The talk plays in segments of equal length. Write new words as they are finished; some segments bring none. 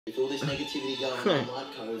With all this negativity going on, like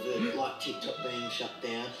COVID, like TikTok being shut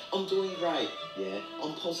down, I'm doing great. Yeah,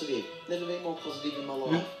 I'm positive. Never been more positive in my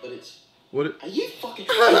life, but it's... What? Are you fucking...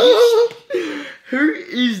 Who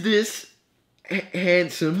is this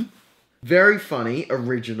handsome, very funny,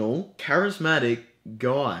 original, charismatic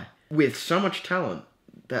guy with so much talent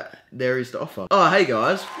that there is to offer? Oh, hey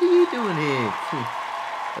guys, what are you doing here?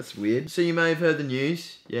 That's weird. So you may have heard the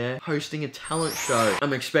news, yeah? Hosting a talent show.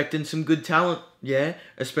 I'm expecting some good talent, yeah?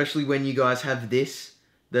 Especially when you guys have this,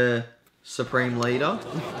 the supreme leader,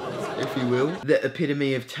 if you will. The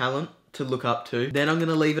epitome of talent to look up to. Then I'm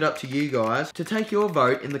gonna leave it up to you guys to take your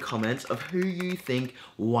vote in the comments of who you think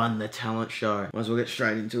won the talent show. Might as well get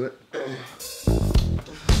straight into it.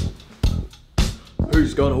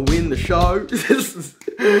 Who's gonna win the show?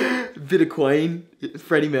 Bit of Queen,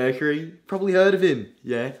 Freddie Mercury. Probably heard of him,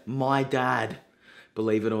 yeah? My dad,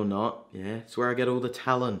 believe it or not, yeah? It's where I get all the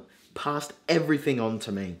talent. Passed everything on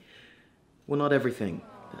to me. Well, not everything.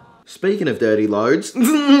 Speaking of dirty loads,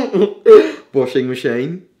 washing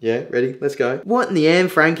machine. Yeah, ready? Let's go. What in the Anne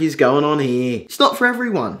Frank is going on here? It's not for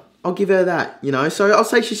everyone. I'll give her that, you know? So I'll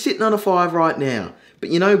say she's sitting on a 5 right now. But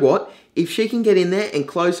you know what? If she can get in there and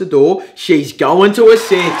close the door, she's going to a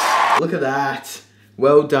 6. Look at that.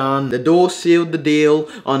 Well done. The door sealed the deal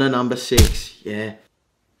on a number 6. Yeah.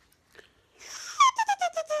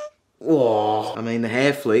 Whoa. I mean, the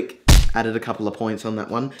hair flick added a couple of points on that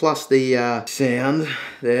one. Plus the sound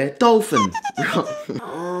there. Dolphin.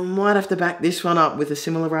 Oh, might have to back this one up with a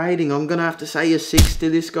similar rating. I'm going to have to say a 6 to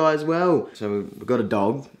this guy as well. So we've got a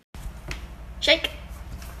dog. Shake.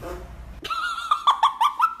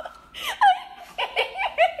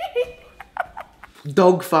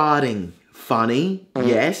 Dog farting. Funny,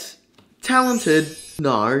 yes. Talented,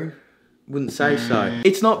 no. Wouldn't say so.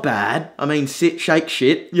 It's not bad. I mean, sit, shake,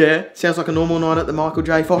 shit. Yeah, sounds like a normal night at the Michael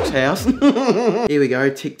J. Fox house. Here we go,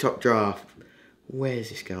 TikTok draft. Where's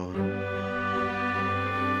this going?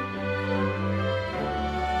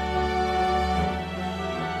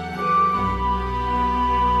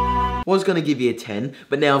 Was gonna give you a 10,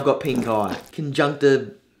 but now I've got pink eye.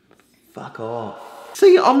 Conjunctive, fuck off.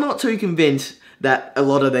 See, I'm not too convinced that a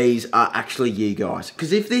lot of these are actually you guys.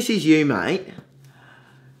 Because if this is you, mate,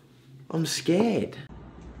 I'm scared.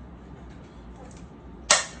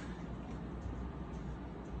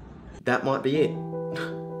 That might be it.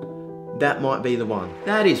 That might be the one.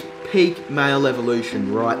 That is peak male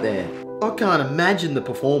evolution right there. I can't imagine the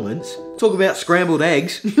performance. Talk about scrambled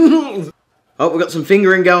eggs. Oh, we've got some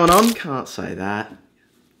fingering going on. Can't say that.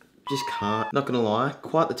 Just can't. Not gonna lie.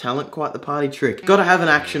 Quite the talent, quite the party trick. Gotta have an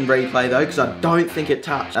action replay though, because I don't think it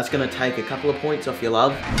touched. That's gonna take a couple of points off your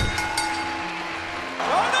love.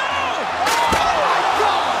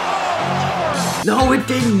 No, it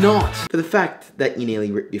did not. For the fact that you nearly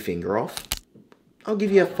ripped your finger off, I'll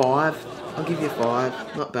give you a 5. I'll give you a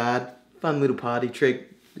 5. Not bad. Fun little party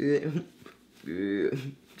trick.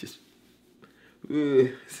 Just.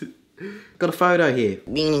 Got a photo here.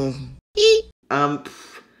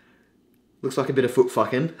 Looks like a bit of foot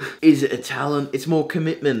fucking. Is it a talent? It's more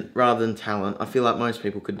commitment rather than talent. I feel like most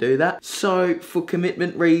people could do that. So, for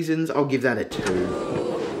commitment reasons, I'll give that a 2.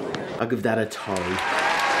 I'll give that a toe.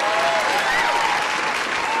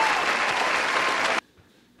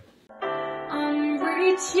 I'm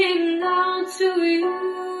reaching out to you.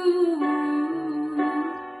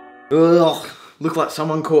 Ugh. Look like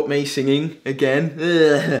someone caught me singing again.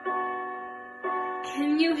 Ugh.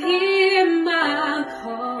 Can you hear my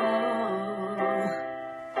call?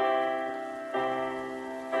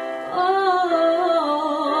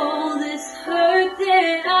 Oh, this hurt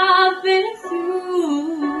that I've been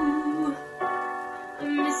through.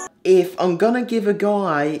 If I'm gonna give a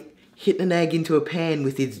guy hitting an egg into a pan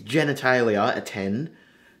with his genitalia a 10,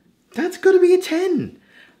 that's gotta be a 10.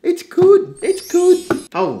 It's good. It's good.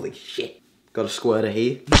 Holy shit. Got a squirter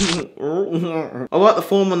here. I like the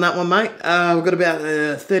form on that one, mate. We've got about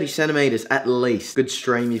 30 centimetres at least. Good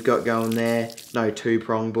stream you've got going there. No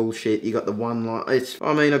 2-prong bullshit. You got the one line.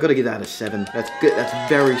 I mean, I've got to give that a 7. That's good. That's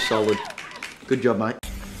very solid. Good job, mate.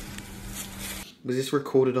 Was this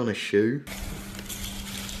recorded on a shoe?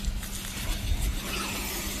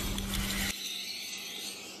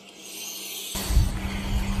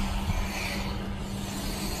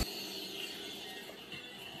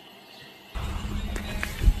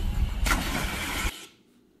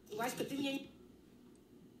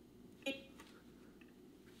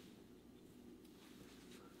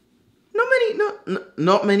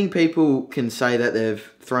 Not many people can say that they've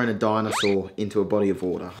thrown a dinosaur into a body of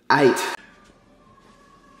water. 8.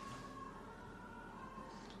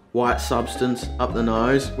 White substance up the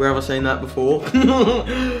nose. Where have I seen that before?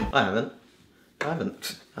 I haven't. I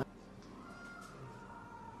haven't.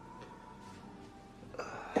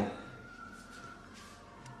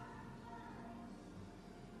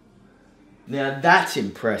 Now that's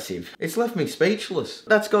impressive. It's left me speechless.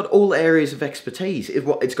 That's got all areas of expertise.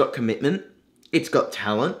 It's got commitment. It's got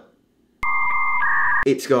talent.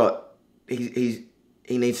 It's got he's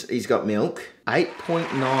got milk.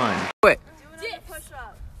 8.9. Wait.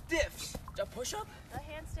 Push-up. Diffs. A push-up? A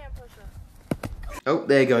handstand push-up. Oh,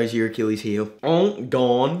 there goes your Achilles heel. Oh,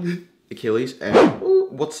 gone. Achilles out. Oh,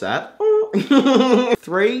 what's that? Oh.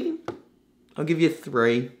 3. I'll give you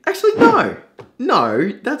 3. Actually, no.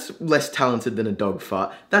 No, that's less talented than a dog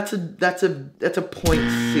fart. That's a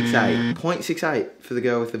 0.68. 0.68 for the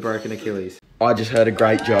girl with the broken Achilles. I just heard a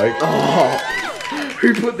great joke. Oh,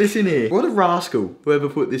 who put this in here? What a rascal, whoever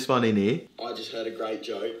put this one in here. I just heard a great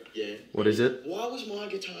joke, yeah. What is it? Why was my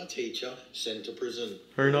guitar teacher sent to prison?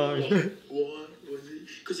 Who knows? Why was he?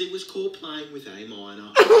 Because he was caught playing with A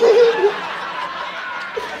minor.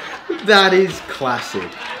 That is classic.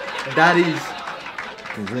 That is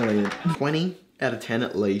brilliant. 20 out of 10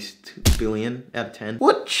 at least. Billion out of 10.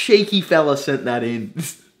 What cheeky fella sent that in?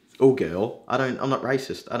 Or girl. I'm not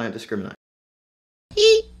racist. I don't discriminate.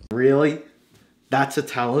 Really? That's a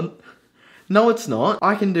talent? No, it's not.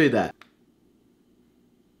 I can do that.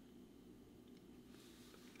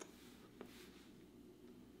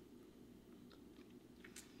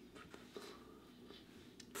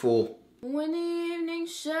 Four. When the evening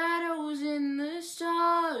shadows in the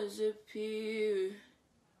stars appear,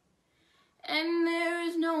 and there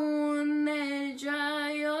is no one there to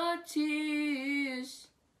dry your tears,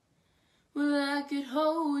 well, I could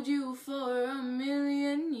hold you for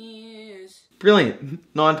 1,000,000 years.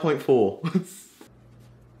 Brilliant. 9.4.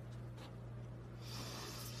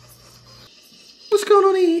 What's going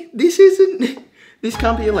on here? This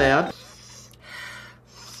can't be allowed.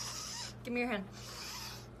 Give me your hand.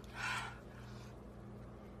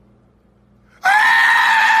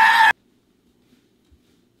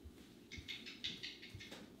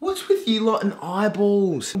 What's with you lot and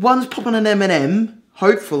eyeballs? One's popping an M&M,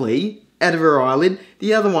 hopefully, out of her eyelid.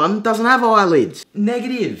 The other one doesn't have eyelids.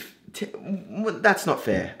 Negative. That's not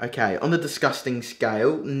fair. Okay, on the disgusting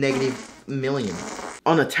scale, -1,000,000.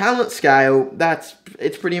 On a talent scale,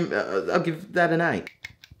 it's pretty, I'll give that an 8.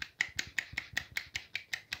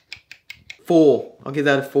 4. I'll give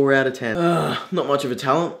that a 4 out of 10. Not much of a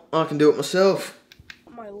talent. I can do it myself.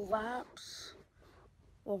 My laps.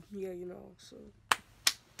 Well, yeah, you know, so.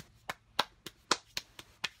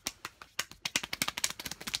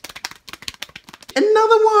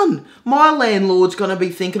 Another one! My landlord's gonna be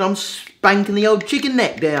thinking I'm spanking the old chicken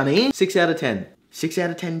neck down here. 6 out of 10. 6 out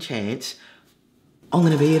of 10 chance I'm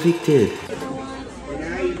gonna be evicted.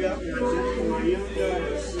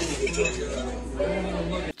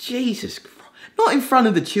 Jesus Christ. Not in front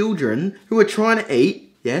of the children who are trying to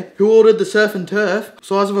eat, yeah? Who ordered the surf and turf,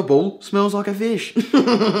 size of a bull, smells like a fish.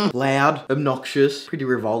 Loud, obnoxious, pretty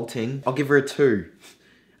revolting. I'll give her a 2.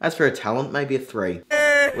 As for her talent, maybe a 3.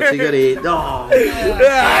 What's he got here?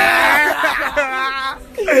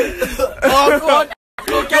 Oh,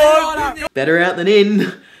 better out than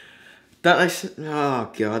in. Don't they? Oh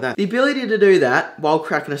god, the ability to do that while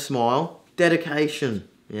cracking a smile, dedication,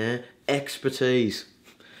 yeah, expertise.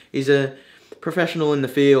 He's a professional in the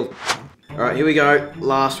field. All right, here we go.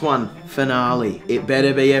 Last one, finale. It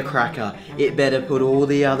better be a cracker. It better put all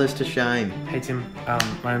the others to shame. Hey Tim,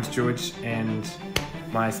 my name's George and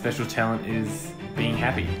my special talent is being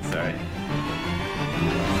happy, so.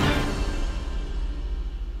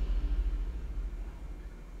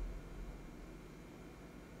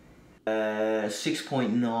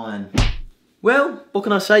 6.9. Well, what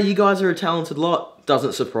can I say? You guys are a talented lot.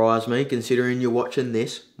 Doesn't surprise me, considering you're watching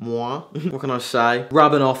this. Moi. What can I say?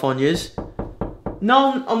 Rubbing off on yous.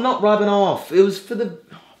 No, I'm not rubbing off. It was for the...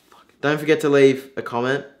 Oh, fuck. Don't forget to leave a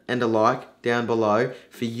comment and a like down below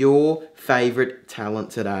for your favourite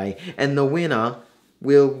talent today. And the winner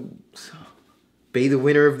will be the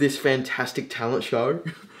winner of this fantastic talent show.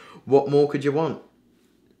 What more could you want?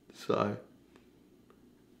 So...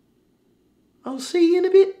 I'll see you in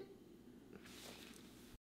a bit.